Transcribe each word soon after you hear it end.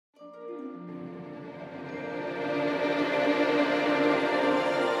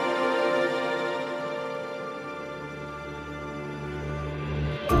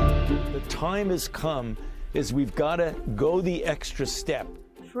time has come is we've got to go the extra step.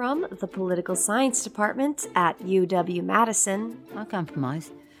 From the Political Science Department at UW-Madison, Not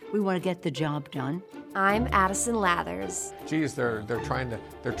compromise. We want to get the job done. I'm Addison Lathers. Geez, they're trying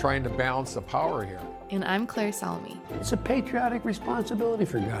to balance the power here. And I'm Claire Salmi. It's a patriotic responsibility,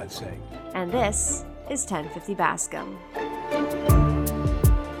 for God's sake. And this is 1050 Bascom.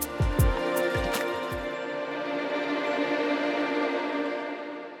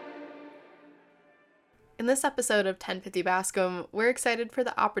 In this episode of 1050 Bascom, we're excited for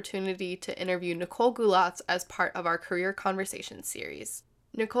the opportunity to interview Nicole Gulatz as part of our Career Conversations series.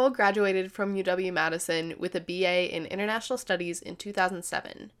 Nicole graduated from UW-Madison with a BA in International Studies in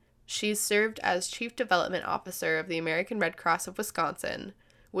 2007. She's served as Chief Development Officer of the American Red Cross of Wisconsin,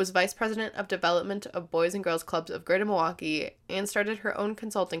 was Vice President of Development of Boys and Girls Clubs of Greater Milwaukee, and started her own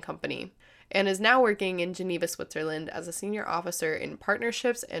consulting company, and is now working in Geneva, Switzerland as a Senior Officer in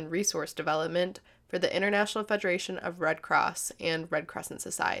Partnerships and Resource Development for the International Federation of Red Cross and Red Crescent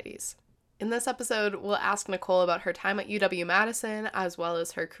Societies. In this episode, we'll ask Nicole about her time at UW-Madison, as well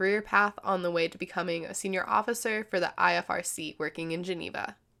as her career path on the way to becoming a senior officer for the IFRC working in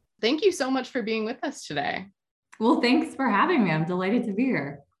Geneva. Thank you so much for being with us today. Well, thanks for having me. I'm delighted to be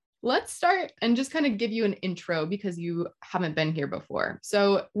here. Let's start and just kind of give you an intro because you haven't been here before.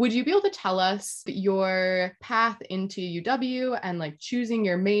 So would you be able to tell us your path into UW and like choosing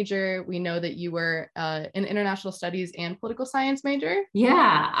your major? We know that you were an international studies and political science major.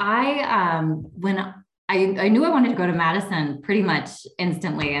 Yeah, I knew I wanted to go to Madison pretty much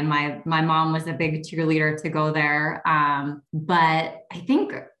instantly. And my mom was a big cheerleader to go there. But I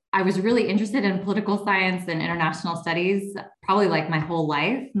think I was really interested in political science and international studies, probably like my whole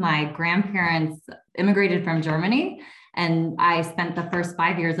life. My grandparents immigrated from Germany, and I spent the first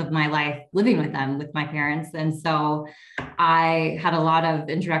 5 years of my life living with them, with my parents. And so I had a lot of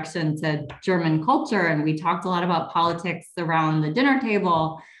introduction to German culture, and we talked a lot about politics around the dinner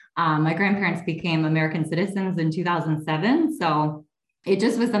table. My grandparents became American citizens in 2007. So it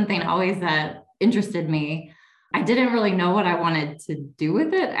just was something always that interested me. I didn't really know what I wanted to do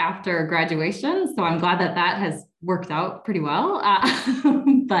with it after graduation. So I'm glad that has worked out pretty well.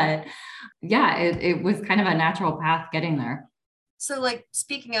 But yeah, it was kind of a natural path getting there. So like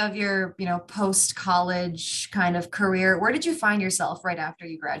speaking of your, post-college kind of career, where did you find yourself right after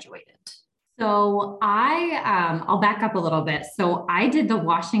you graduated? So I'll back up a little bit. So I did the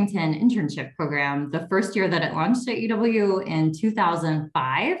Washington internship program the first year that it launched at UW in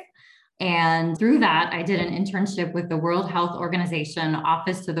 2005. And through that, I did an internship with the World Health Organization,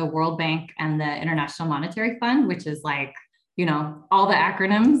 Office to the World Bank, and the International Monetary Fund, which is like, all the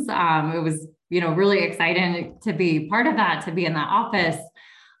acronyms. It was, really exciting to be part of that, to be in that office.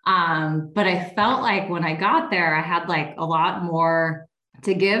 But I felt like when I got there, I had like a lot more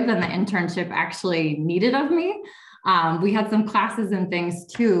to give than the internship actually needed of me. We had some classes and things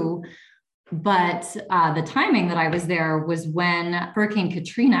too. But the timing that I was there was when Hurricane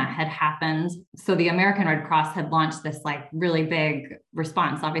Katrina had happened. So the American Red Cross had launched this like really big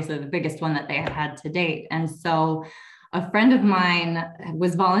response, obviously the biggest one that they had had to date. And so a friend of mine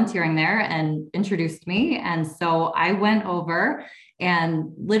was volunteering there and introduced me. And so I went over,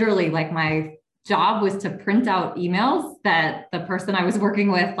 and literally like my job was to print out emails that the person I was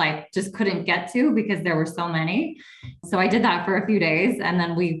working with like just couldn't get to because there were so many. So I did that for a few days, and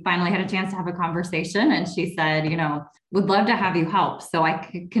then we finally had a chance to have a conversation, and she said, would love to have you help. So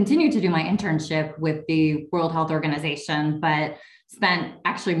I continued to do my internship with the World Health Organization, but spent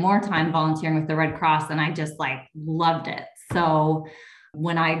actually more time volunteering with the Red Cross, and I just like loved it. So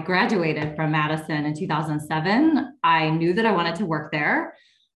when I graduated from Madison in 2007, I knew that I wanted to work there.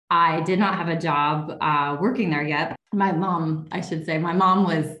 I did not have a job working there yet. My mom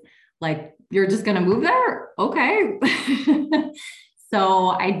was like, "You're just going to move there? Okay." So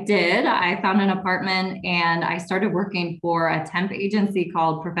I did. I found an apartment and I started working for a temp agency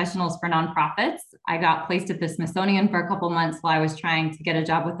called Professionals for Nonprofits. I got placed at the Smithsonian for a couple months while I was trying to get a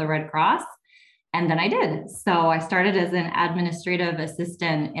job with the Red Cross. And then I did. So I started as an administrative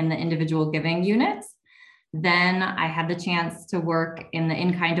assistant in the individual giving unit. Then I had the chance to work in the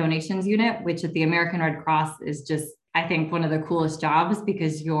in-kind donations unit, which at the American Red Cross is just, I think, one of the coolest jobs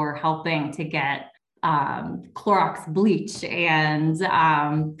because you're helping to get Clorox bleach and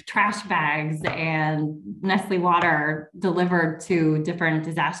trash bags and Nestle water delivered to different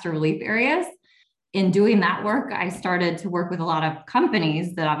disaster relief areas. In doing that work, I started to work with a lot of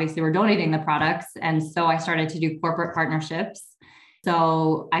companies that obviously were donating the products. And so I started to do corporate partnerships.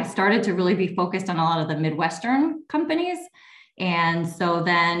 So I started to really be focused on a lot of the Midwestern companies. And so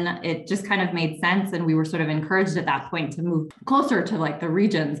then it just kind of made sense. And we were sort of encouraged at that point to move closer to like the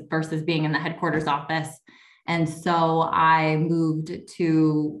regions versus being in the headquarters office. And so I moved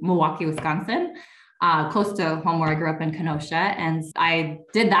to Milwaukee, Wisconsin, close to home where I grew up in Kenosha. And I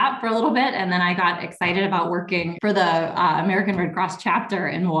did that for a little bit. And then I got excited about working for the American Red Cross chapter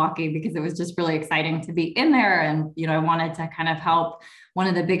in Milwaukee because it was just really exciting to be in there. And, I wanted to kind of help. One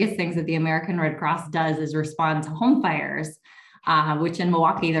of the biggest things that the American Red Cross does is respond to home fires, which in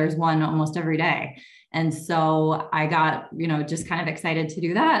Milwaukee, there's one almost every day. And so I got, just kind of excited to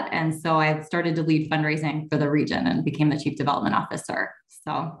do that. And so I started to lead fundraising for the region and became the chief development officer.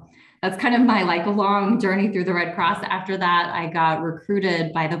 So that's kind of my long journey through the Red Cross. After that, I got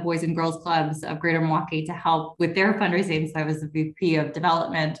recruited by the Boys and Girls Clubs of Greater Milwaukee to help with their fundraising. So I was the VP of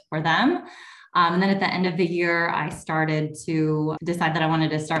development for them. And then at the end of the year, I started to decide that I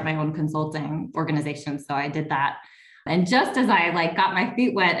wanted to start my own consulting organization. So I did that. And just as I got my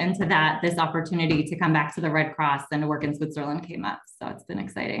feet wet into that, this opportunity to come back to the Red Cross and to work in Switzerland came up. So it's been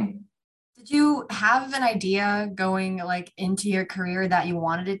exciting. Did you have an idea going into your career that you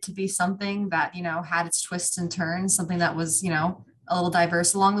wanted it to be something that, had its twists and turns, something that was, a little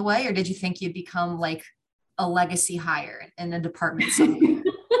diverse along the way? Or did you think you'd become a legacy hire in a department somewhere?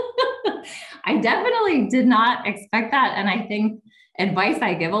 I definitely did not expect that. And I think advice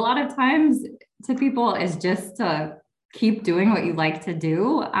I give a lot of times to people is just to keep doing what you like to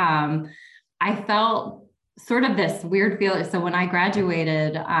do. I felt sort of this weird feeling. So when I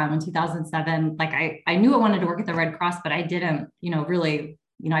graduated in 2007, I knew I wanted to work at the Red Cross, but I didn't, really,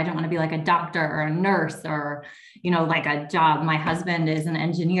 I didn't want to be a doctor or a nurse or, a job. My husband is an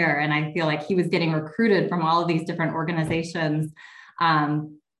engineer, and I feel like he was getting recruited from all of these different organizations.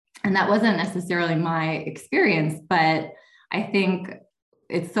 And that wasn't necessarily my experience, but I think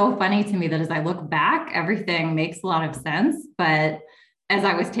it's so funny to me that as I look back, everything makes a lot of sense. But as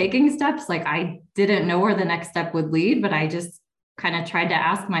I was taking steps, I didn't know where the next step would lead, but I just kind of tried to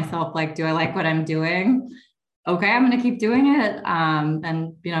ask myself, do I like what I'm doing? Okay, I'm going to keep doing it. And,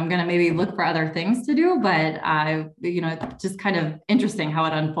 I'm going to maybe look for other things to do, but it's just kind of interesting how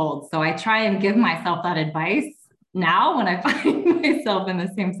it unfolds. So I try and give myself that advice now when I find myself in the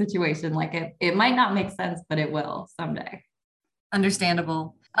same situation. It might not make sense, but it will someday.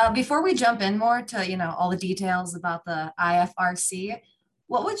 Understandable. Before we jump in more to, all the details about the IFRC,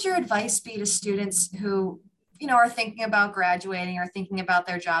 what would your advice be to students who, are thinking about graduating or thinking about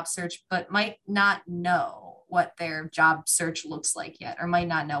their job search, but might not know what their job search looks like yet, or might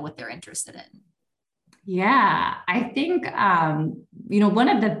not know what they're interested in? Yeah, I think, one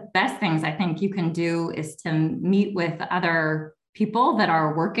of the best things I think you can do is to meet with other people that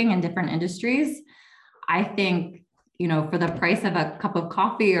are working in different industries. I think, for the price of a cup of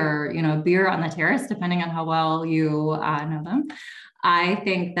coffee or, beer on the terrace, depending on how well you know them, I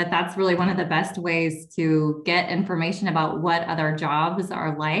think that that's really one of the best ways to get information about what other jobs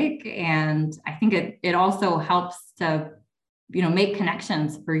are like. And I think it also helps to, make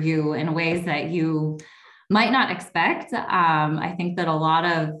connections for you in ways that you might not expect. I think that a lot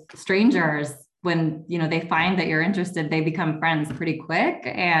of strangers, when they find that you're interested, they become friends pretty quick.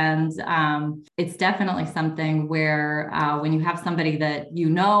 And it's definitely something where when you have somebody that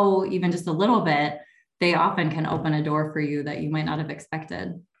even just a little bit, they often can open a door for you that you might not have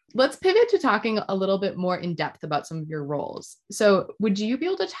expected. Let's pivot to talking a little bit more in depth about some of your roles. So would you be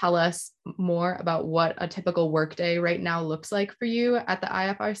able to tell us more about what a typical workday right now looks like for you at the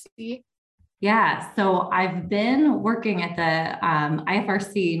IFRC? Yeah, so I've been working at the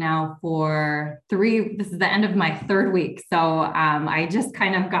IFRC now this is the end of my third week. So I just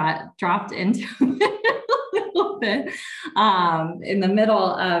kind of got dropped into it a little bit in the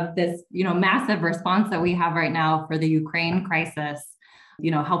middle of this, massive response that we have right now for the Ukraine crisis,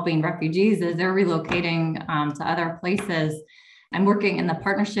 helping refugees as they're relocating to other places. I'm working in the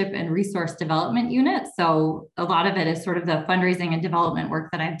Partnership and Resource Development Unit. So a lot of it is sort of the fundraising and development work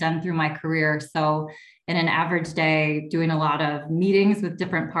that I've done through my career. So in an average day, doing a lot of meetings with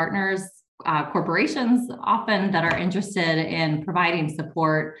different partners, corporations often that are interested in providing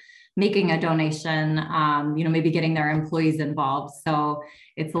support, making a donation, maybe getting their employees involved. So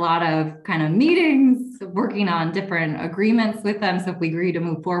it's a lot of kind of meetings, working on different agreements with them. So if we agree to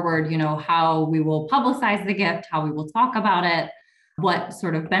move forward, how we will publicize the gift, how we will talk about it, what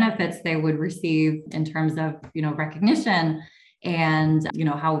sort of benefits they would receive in terms of, recognition and,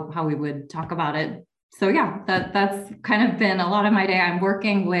 how we would talk about it. So yeah, that's kind of been a lot of my day. I'm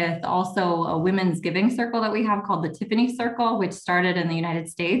working with also a women's giving circle that we have called the Tiffany Circle, which started in the United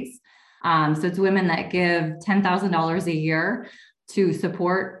States. So it's women that give $10,000 a year to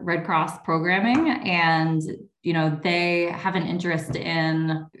support Red Cross programming. And, they have an interest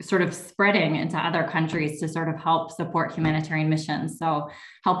in sort of spreading into other countries to sort of help support humanitarian missions. So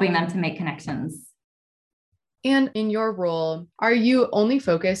helping them to make connections. And in your role, are you only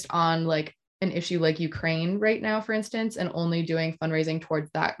focused on like an issue like Ukraine right now, for instance, and only doing fundraising towards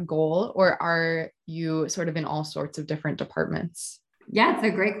that goal? Or are you sort of in all sorts of different departments? Yeah, it's a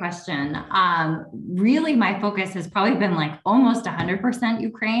great question. Really, my focus has probably been like almost 100%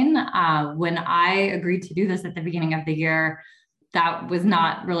 Ukraine. When I agreed to do this at the beginning of the year, that was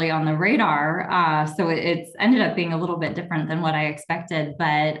not really on the radar. So it's ended up being a little bit different than what I expected.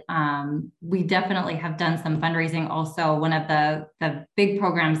 But we definitely have done some fundraising also. One of the big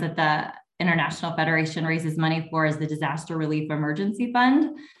programs that the International Federation raises money for is the Disaster Relief Emergency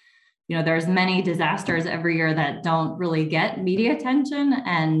Fund. There's many disasters every year that don't really get media attention,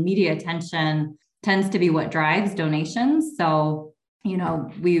 and media attention tends to be what drives donations. So,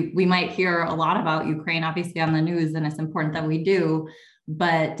 we might hear a lot about Ukraine, obviously, on the news, and it's important that we do,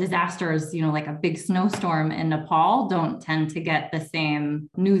 but disasters, like a big snowstorm in Nepal, don't tend to get the same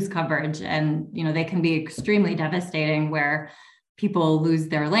news coverage. And, they can be extremely devastating, where people lose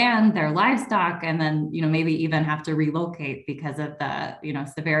their land, their livestock, and then, maybe even have to relocate because of the,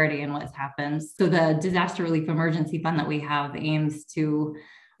 severity in what's happened. So the Disaster Relief Emergency Fund that we have aims to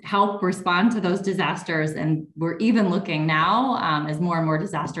help respond to those disasters. And we're even looking now, as more and more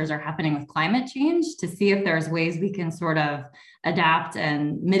disasters are happening with climate change, to see if there's ways we can sort of adapt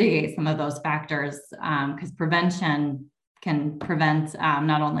and mitigate some of those factors, because prevention can prevent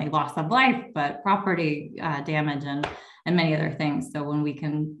not only loss of life, but property damage and many other things. So when we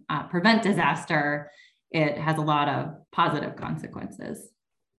can prevent disaster, it has a lot of positive consequences.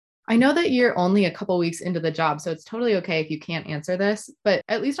 I know that you're only a couple weeks into the job, so it's totally okay if you can't answer this, but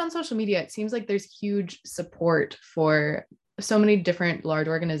at least on social media, it seems like there's huge support for so many different large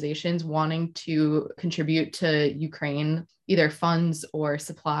organizations wanting to contribute to Ukraine, either funds or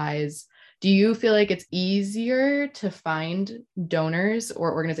supplies. Do you feel like it's easier to find donors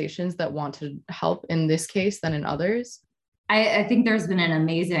or organizations that want to help in this case than in others? I think there's been an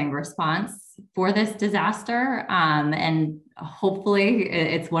amazing response for this disaster. And hopefully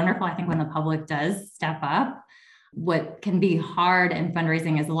it's wonderful, I think, when the public does step up. What can be hard in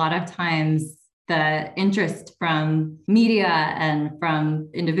fundraising is a lot of times the interest from media and from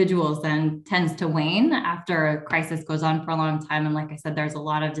individuals then tends to wane after a crisis goes on for a long time. And like I said, there's a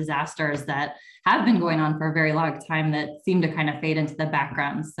lot of disasters that have been going on for a very long time that seem to kind of fade into the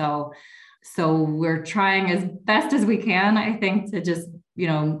background. So we're trying as best as we can, I think, to just,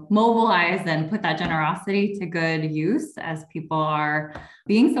 mobilize and put that generosity to good use as people are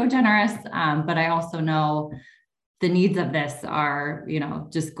being so generous. But I also know the needs of this are,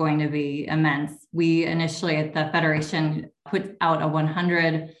 just going to be immense. We initially at the Federation put out a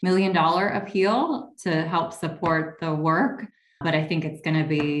 $100 million appeal to help support the work. But I think it's going to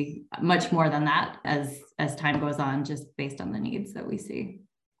be much more than that as time goes on, just based on the needs that we see.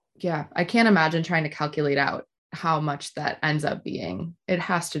 Yeah, I can't imagine trying to calculate out how much that ends up being. It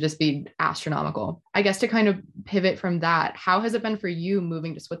has to just be astronomical. I guess to kind of pivot from that, how has it been for you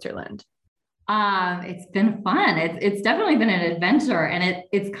moving to Switzerland? It's been fun. It's definitely been an adventure, and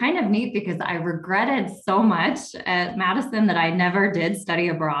it's kind of neat because I regretted so much at Madison that I never did study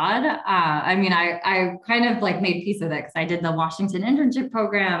abroad. I kind of like made peace with it because I did the Washington internship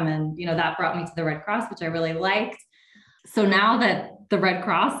program, and that brought me to the Red Cross, which I really liked. So now that the Red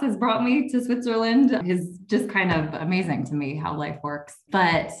Cross has brought me to Switzerland, is just kind of amazing to me how life works.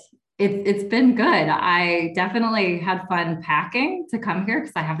 But it's been good. I definitely had fun packing to come here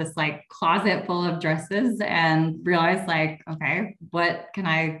because I have this like closet full of dresses, and realized like, okay, what can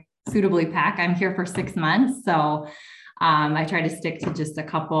I suitably pack? I'm here for 6 months. So I try to stick to just a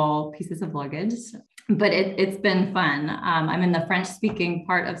couple pieces of luggage, but it's been fun. I'm in the French speaking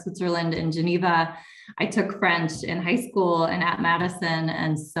part of Switzerland in Geneva. I took French in high school and at Madison.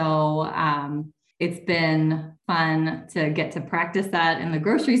 And so it's been fun to get to practice that in the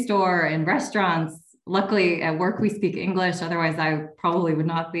grocery store, in restaurants. Luckily at work, we speak English. Otherwise I probably would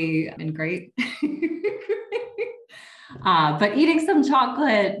not be in great. But eating some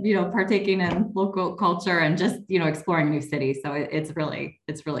chocolate, partaking in local culture and just, exploring a new city. So it's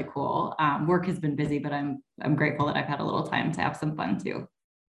really cool. Work has been busy, but I'm grateful that I've had a little time to have some fun too.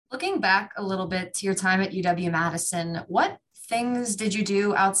 Looking back a little bit to your time at UW-Madison, what things did you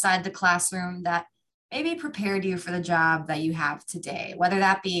do outside the classroom that maybe prepared you for the job that you have today? Whether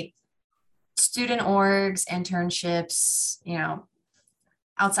that be student orgs, internships,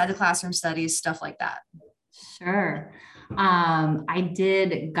 outside the classroom studies, stuff like that. Sure. I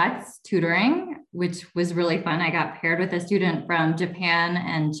did guts tutoring, which was really fun. I got paired with a student from Japan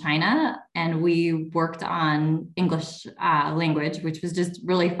and China, and we worked on English language, which was just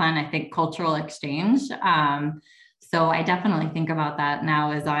really fun. I think cultural exchange. So I definitely think about that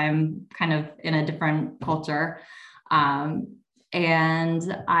now as I'm kind of in a different culture.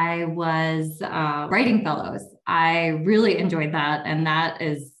 And I was writing fellows. I really enjoyed that. And that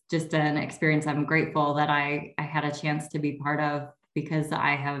is just an experience I'm grateful that I had a chance to be part of, because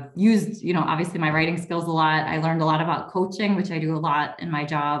I have used, obviously my writing skills a lot. I learned a lot about coaching, which I do a lot in my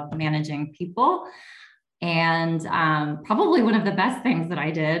job, managing people. And probably one of the best things that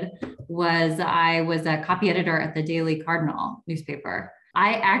I did was I was a copy editor at the Daily Cardinal newspaper.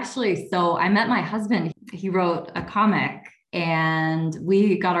 I met my husband. He wrote a comic and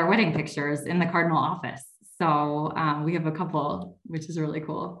we got our wedding pictures in the Cardinal office. So we have a couple, which is really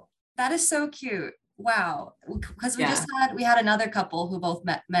cool. That is so cute. Wow. Because we had another couple who both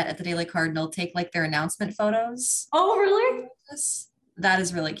met at the Daily Cardinal take like their announcement photos. Oh, really? That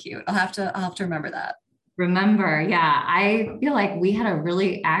is really cute. I'll have to remember that. Yeah. I feel like we had a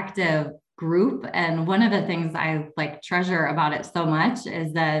really active group. And one of the things I like treasure about it so much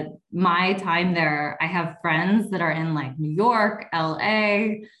is that my time there, I have friends that are in like New York,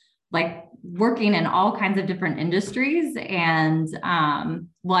 LA, like working in all kinds of different industries. And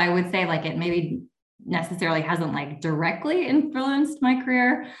I would say like it maybe necessarily hasn't like directly influenced my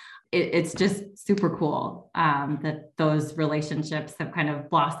career. It's just super cool that those relationships have kind of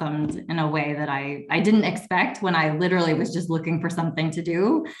blossomed in a way that I didn't expect when I literally was just looking for something to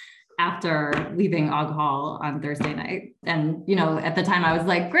do after leaving Ogg Hall on Thursday night. And, at the time I was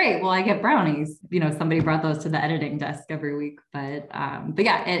like, great, well, I get brownies. Somebody brought those to the editing desk every week. But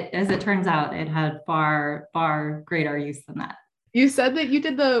yeah, as it turns out, it had far, far greater use than that. You said that you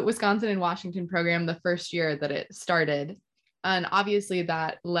did the Wisconsin and Washington program the first year that it started. And obviously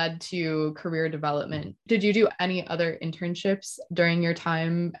that led to career development. Did you do any other internships during your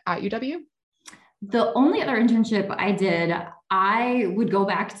time at UW? The only other internship I did, I would go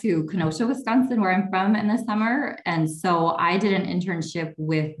back to Kenosha, Wisconsin, where I'm from in the summer. And so I did an internship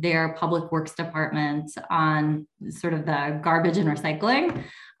with their public works department on sort of the garbage and recycling,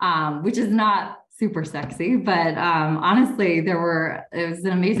 which is not super sexy, but honestly, it was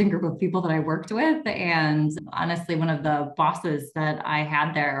an amazing group of people that I worked with. And honestly, one of the bosses that I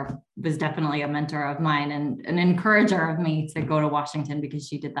had there was definitely a mentor of mine and an encourager of me to go to Washington, because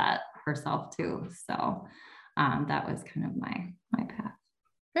she did that herself too. So that was kind of my path.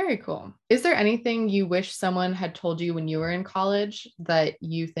 Very cool. Is there anything you wish someone had told you when you were in college that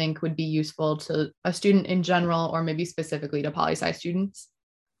you think would be useful to a student in general, or maybe specifically to poli-sci students?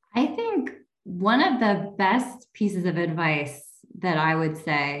 I think one of the best pieces of advice that I would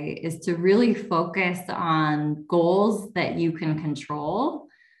say is to really focus on goals that you can control.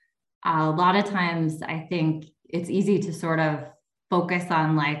 A lot of times I think it's easy to sort of focus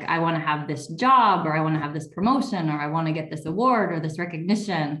on like, I want to have this job, or I want to have this promotion, or I want to get this award or this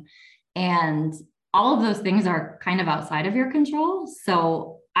recognition. And all of those things are kind of outside of your control.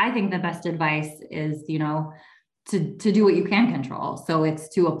 So I think the best advice is, to do what you can control. So it's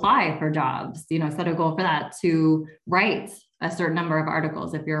to apply for jobs, set a goal for that, to write a certain number of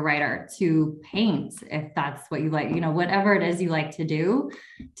articles if you're a writer, to paint if that's what you like, whatever it is you like to do,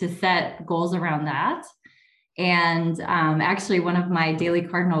 to set goals around that. And actually, one of my Daily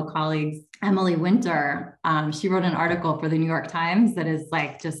Cardinal colleagues, Emily Winter, she wrote an article for the New York Times that is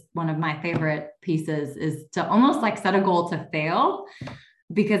like just one of my favorite pieces, is to almost like set a goal to fail.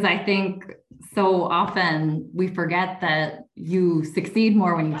 Because I think so often we forget that you succeed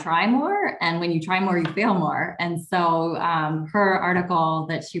more when you try more, and when you try more, you fail more. And so her article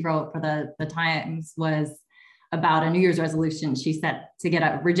that she wrote for the Times was about a New Year's resolution she set to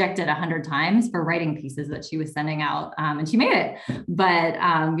get rejected 100 times for writing pieces that she was sending out. And she made it. But,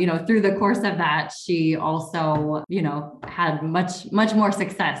 through the course of that, she also, had much, much more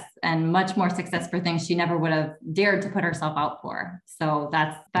success, and much more success for things she never would have dared to put herself out for. So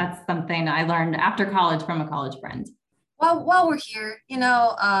that's something I learned after college from a college friend. Well, while we're here,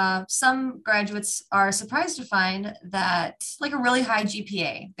 some graduates are surprised to find that like a really high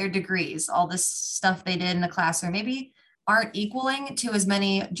GPA, their degrees, all this stuff they did in the classroom, maybe aren't equaling to as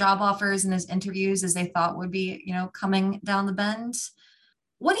many job offers and as interviews as they thought would be, coming down the bend.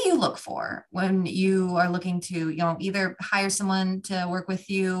 What do you look for when you are looking to, either hire someone to work with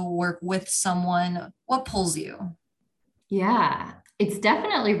you, work with someone? What pulls you? Yeah. It's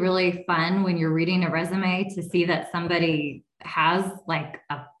definitely really fun when you're reading a resume to see that somebody has like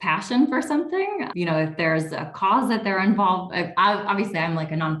a passion for something. If there's a cause that they're involved, obviously I'm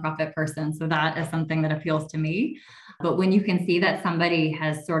like a nonprofit person, so that is something that appeals to me. But when you can see that somebody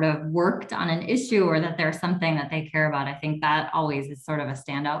has sort of worked on an issue or that there's something that they care about, I think that always is sort of a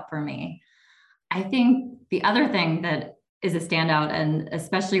standout for me. I think the other thing that is a standout, and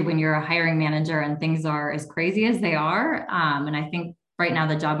especially when you're a hiring manager and things are as crazy as they are, and I think right now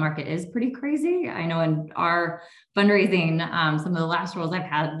the job market is pretty crazy. I know in our fundraising, some of the last roles I've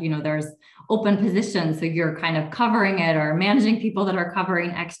had, there's open positions. So you're kind of covering it or managing people that are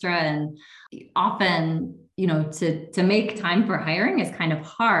covering extra. And often, to make time for hiring is kind of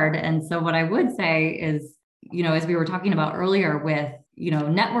hard. And so what I would say is, as we were talking about earlier with,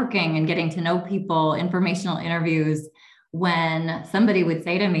 networking and getting to know people, informational interviews, when somebody would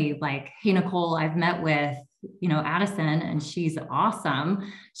say to me like, hey, Nicole, I've met with, Addison, and she's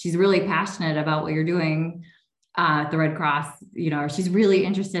awesome. She's really passionate about what you're doing at the Red Cross, or she's really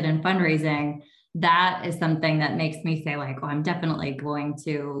interested in fundraising. That is something that makes me say like, oh, I'm definitely going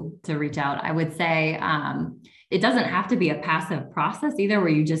to reach out. I would say it doesn't have to be a passive process either, where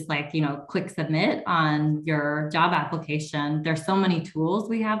you just like, click submit on your job application. There's so many tools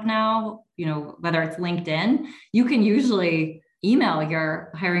we have now, whether it's LinkedIn, you can usually email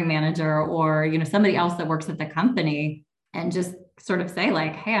your hiring manager or, somebody else that works at the company and just sort of say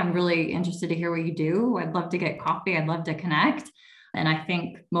like, hey, I'm really interested to hear what you do. I'd love to get coffee. I'd love to connect. And I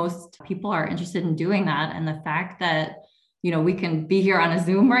think most people are interested in doing that. And the fact that, we can be here on a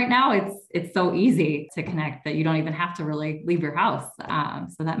Zoom right now, it's so easy to connect that you don't even have to really leave your house.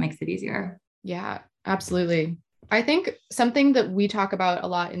 So that makes it easier. Yeah, absolutely. I think something that we talk about a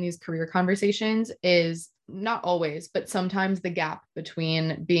lot in these career conversations is not always, but sometimes the gap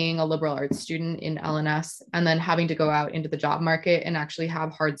between being a liberal arts student in LNS and then having to go out into the job market and actually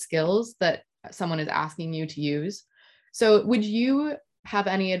have hard skills that someone is asking you to use. So would you have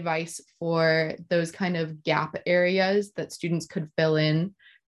any advice for those kind of gap areas that students could fill in?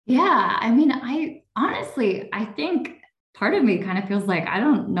 Yeah, I mean, I think part of me kind of feels like I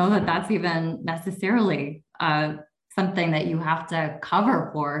don't know that that's even necessarily something that you have to cover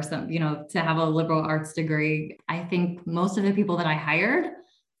for to have a liberal arts degree. I think most of the people that I hired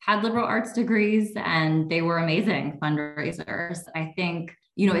had liberal arts degrees and they were amazing fundraisers. I think,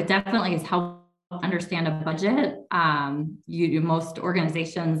 it definitely has helped understand a budget. Most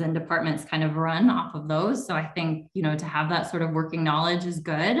organizations and departments kind of run off of those. So I think, to have that sort of working knowledge is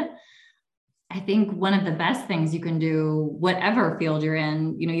good. I think one of the best things you can do, whatever field you're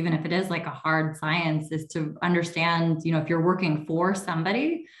in, even if it is like a hard science, is to understand, if you're working for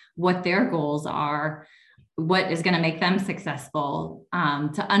somebody, what their goals are, what is going to make them successful,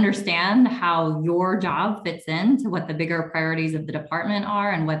 to understand how your job fits into what the bigger priorities of the department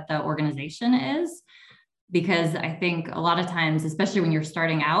are and what the organization is. Because I think a lot of times, especially when you're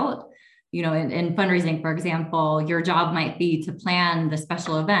starting out, in fundraising, for example, your job might be to plan the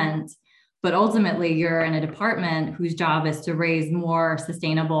special event, but ultimately you're in a department whose job is to raise more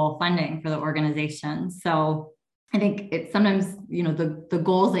sustainable funding for the organization. So I think it's sometimes, the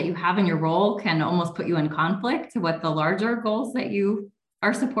goals that you have in your role can almost put you in conflict to what the larger goals that you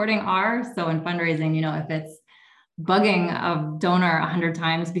are supporting are. So in fundraising, if it's bugging a donor 100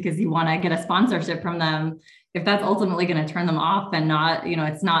 times because you want to get a sponsorship from them, if that's ultimately going to turn them off and not,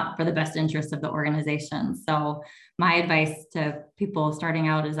 it's not for the best interest of the organization. So my advice to people starting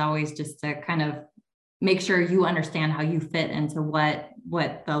out is always just to kind of make sure you understand how you fit into what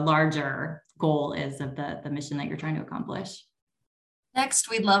the larger goal is of the mission that you're trying to accomplish. Next,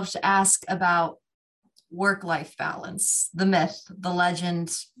 we'd love to ask about work-life balance, the myth, the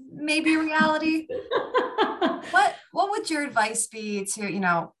legend, maybe reality. What would your advice be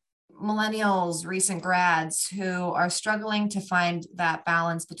to, millennials, recent grads who are struggling to find that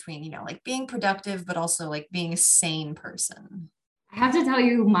balance between, like being productive, but also like being a sane person? I have to tell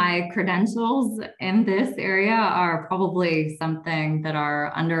you, my credentials in this area are probably something that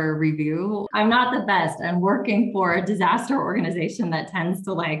are under review. I'm not the best. I'm working for a disaster organization that tends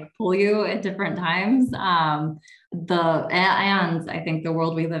to like pull you at different times. And I think the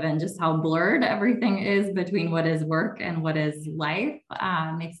world we live in, just how blurred everything is between what is work and what is life,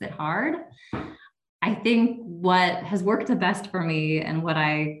 makes it hard. I think what has worked the best for me and what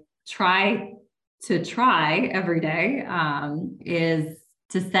I try every day is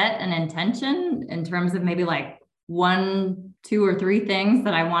to set an intention in terms of maybe like 1, 2, or 3 things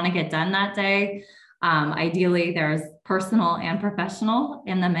that I want to get done that day. Ideally, there's personal and professional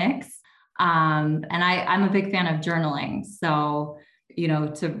in the mix. And I'm a big fan of journaling. So,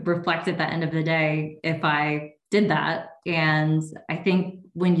 to reflect at the end of the day, if I did that. And I think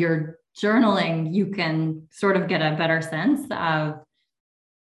when you're journaling, you can sort of get a better sense of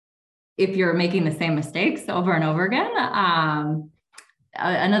if you're making the same mistakes over and over again.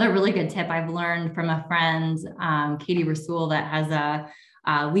 another really good tip I've learned from a friend, Katie Rasul, that has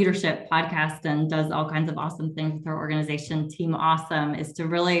a leadership podcast and does all kinds of awesome things with her organization, Team Awesome, is to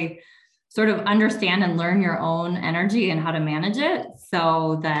really sort of understand and learn your own energy and how to manage it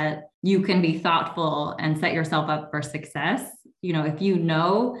so that you can be thoughtful and set yourself up for success. If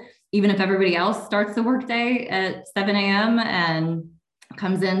even if everybody else starts the workday at 7 a.m. and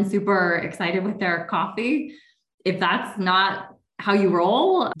comes in super excited with their coffee, if that's not how you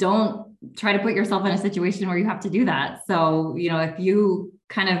roll, don't try to put yourself in a situation where you have to do that. So, if you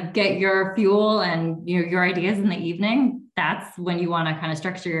kind of get your fuel and your ideas in the evening, that's when you want to kind of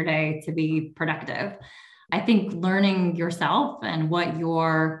structure your day to be productive. I think learning yourself and what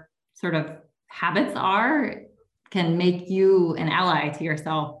your sort of habits are can make you an ally to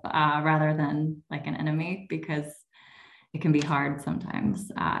yourself rather than like an enemy, because it can be hard sometimes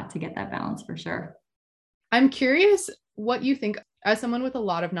to get that balance for sure. I'm curious what you think, as someone with a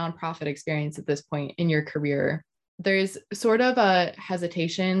lot of nonprofit experience at this point in your career. There's sort of a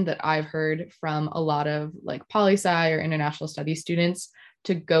hesitation that I've heard from a lot of like poli-sci or international studies students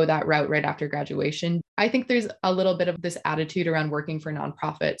to go that route right after graduation. I think there's a little bit of this attitude around working for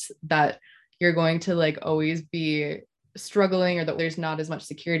nonprofits that you're going to like always be struggling, or that there's not as much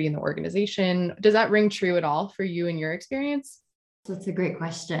security in the organization. Does that ring true at all for you in your experience? That's a great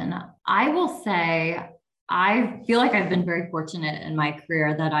question. I will say, I feel like I've been very fortunate in my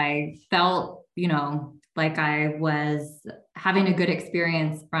career that I felt, like I was having a good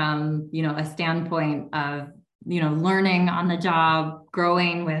experience from, a standpoint of, learning on the job,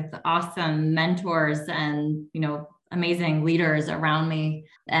 growing with awesome mentors and, amazing leaders around me,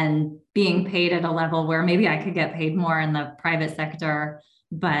 and being paid at a level where maybe I could get paid more in the private sector,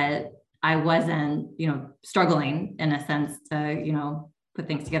 but I wasn't, struggling in a sense to, put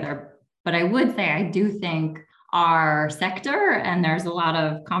things together. But I would say, I do think our sector, and there's a lot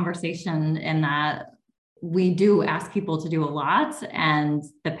of conversation in that, we do ask people to do a lot and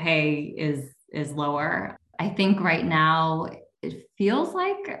the pay is lower. I think right now it feels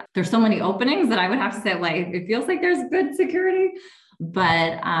like there's so many openings that I would have to say, like, it feels like there's good security,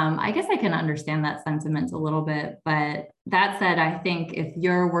 but I guess I can understand that sentiment a little bit. But that said, I think if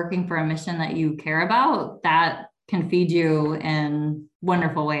you're working for a mission that you care about, that can feed you in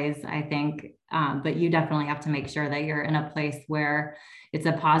wonderful ways, I think. But you definitely have to make sure that you're in a place where it's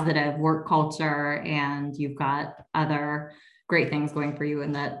a positive work culture and you've got other great things going for you,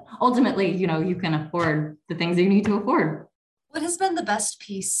 and that ultimately, you can afford the things you need to afford. What has been the best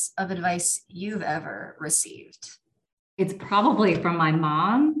piece of advice you've ever received? It's probably from my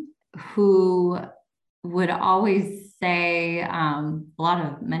mom, who would always say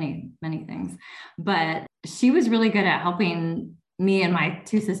many things, but she was really good at helping me and my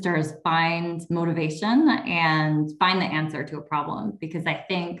two sisters find motivation and find the answer to a problem. Because I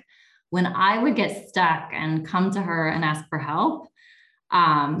think when I would get stuck and come to her and ask for help,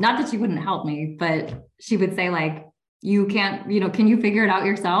 not that she wouldn't help me, but she would say, like, you can't, can you figure it out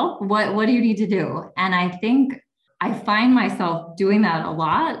yourself? What do you need to do? And I think I find myself doing that a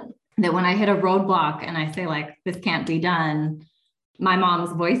lot, that when I hit a roadblock and I say, like, this can't be done, my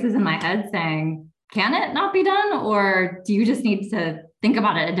mom's voice is in my head saying, can it not be done? Or do you just need to think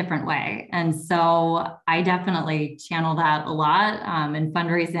about it a different way? And so I definitely channel that a lot in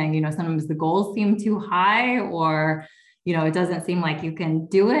fundraising. Sometimes the goals seem too high, or, it doesn't seem like you can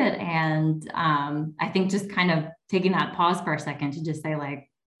do it. And I think just kind of taking that pause for a second to just say, like,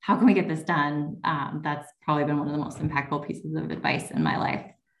 how can we get this done? That's probably been one of the most impactful pieces of advice in my life.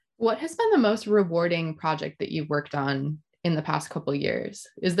 What has been the most rewarding project that you've worked on in the past couple of years?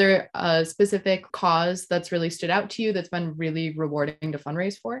 Is there a specific cause that's really stood out to you that's been really rewarding to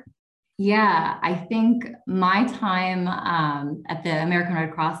fundraise for? Yeah, I think my time at the American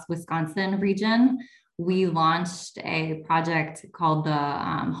Red Cross Wisconsin region, we launched a project called the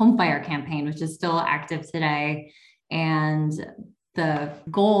Home Fire Campaign, which is still active today. And the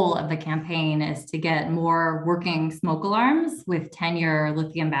goal of the campaign is to get more working smoke alarms with 10-year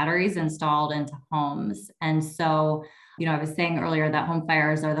lithium batteries installed into homes. And so, I was saying earlier that home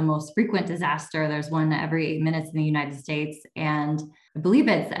fires are the most frequent disaster. There's one every 8 minutes in the United States. And I believe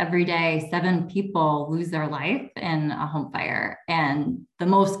it's every day 7 people lose their life in a home fire. And the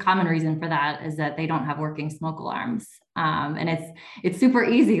most common reason for that is that they don't have working smoke alarms. And it's super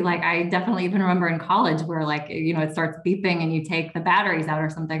easy. Like, I definitely even remember in college where, like, it starts beeping and you take the batteries out or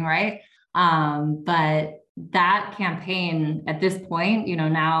something, right? But that campaign at this point,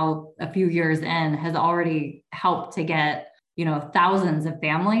 now a few years in, has already helped to get, thousands of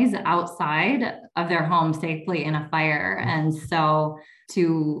families outside of their home safely in a fire. And so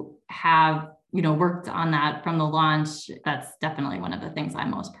to have worked on that from the launch. That's definitely one of the things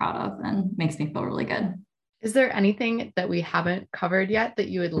I'm most proud of and makes me feel really good. Is there anything that we haven't covered yet that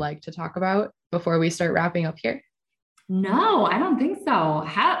you would like to talk about before we start wrapping up here? No, I don't think so.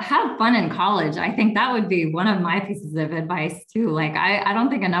 Have fun in college. I think that would be one of my pieces of advice too. Like, I don't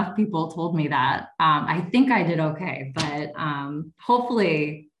think enough people told me that. I think I did okay, but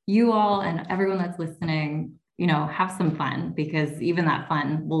hopefully you all and everyone that's listening, have some fun, because even that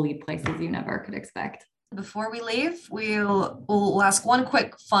fun will lead places you never could expect. Before we leave, we'll ask one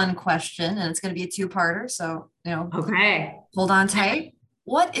quick fun question, and it's going to be a two-parter. So, okay, hold on tight.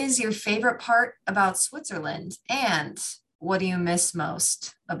 What is your favorite part about Switzerland, and what do you miss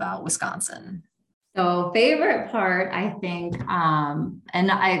most about Wisconsin? So favorite part, I think,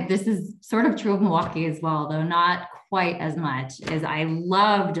 this is sort of true of Milwaukee as well, though not quite as much, is I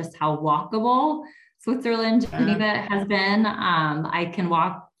love just how walkable Switzerland, Geneva has been. I can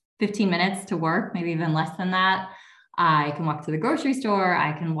walk 15 minutes to work, maybe even less than that. I can walk to the grocery store.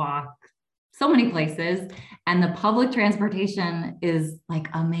 I can walk so many places. And the public transportation is like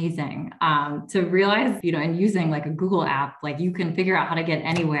amazing. To realize, and using like a Google app, like you can figure out how to get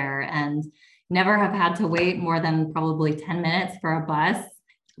anywhere and never have had to wait more than probably 10 minutes for a bus.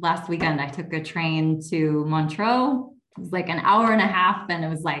 Last weekend, I took a train to Montreux. It was like an hour and a half, and it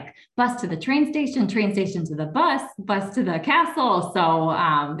was like bus to the train station to the bus to the castle. So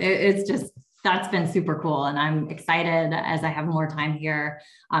it's just, that's been super cool. And I'm excited as I have more time here,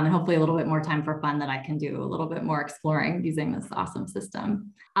 and hopefully a little bit more time for fun, that I can do a little bit more exploring using this awesome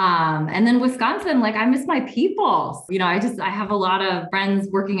system. And then Wisconsin, like I miss my people. I have a lot of friends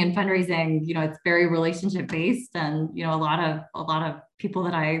working in fundraising. It's very relationship based, and, a lot of people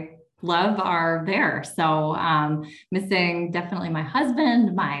that I love are there. So missing definitely my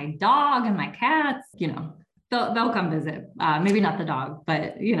husband, my dog, and my cats. They'll come visit. Maybe not the dog,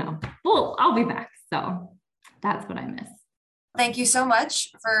 but I'll be back. So that's what I miss. Thank you so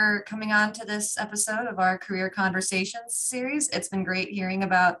much for coming on to this episode of our Career Conversations series. It's been great hearing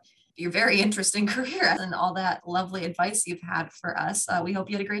about your very interesting career and all that lovely advice you've had for us. We hope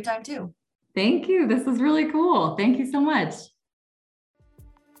you had a great time too. Thank you. This was really cool. Thank you so much.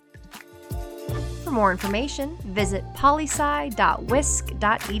 For more information, visit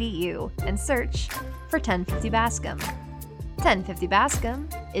polysci.wisc.edu and search for 1050 Bascom. 1050 Bascom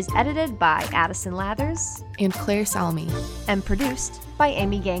is edited by Addison Lathers and Claire Salmi and produced by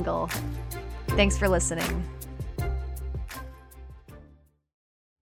Amy Gangle. Thanks for listening.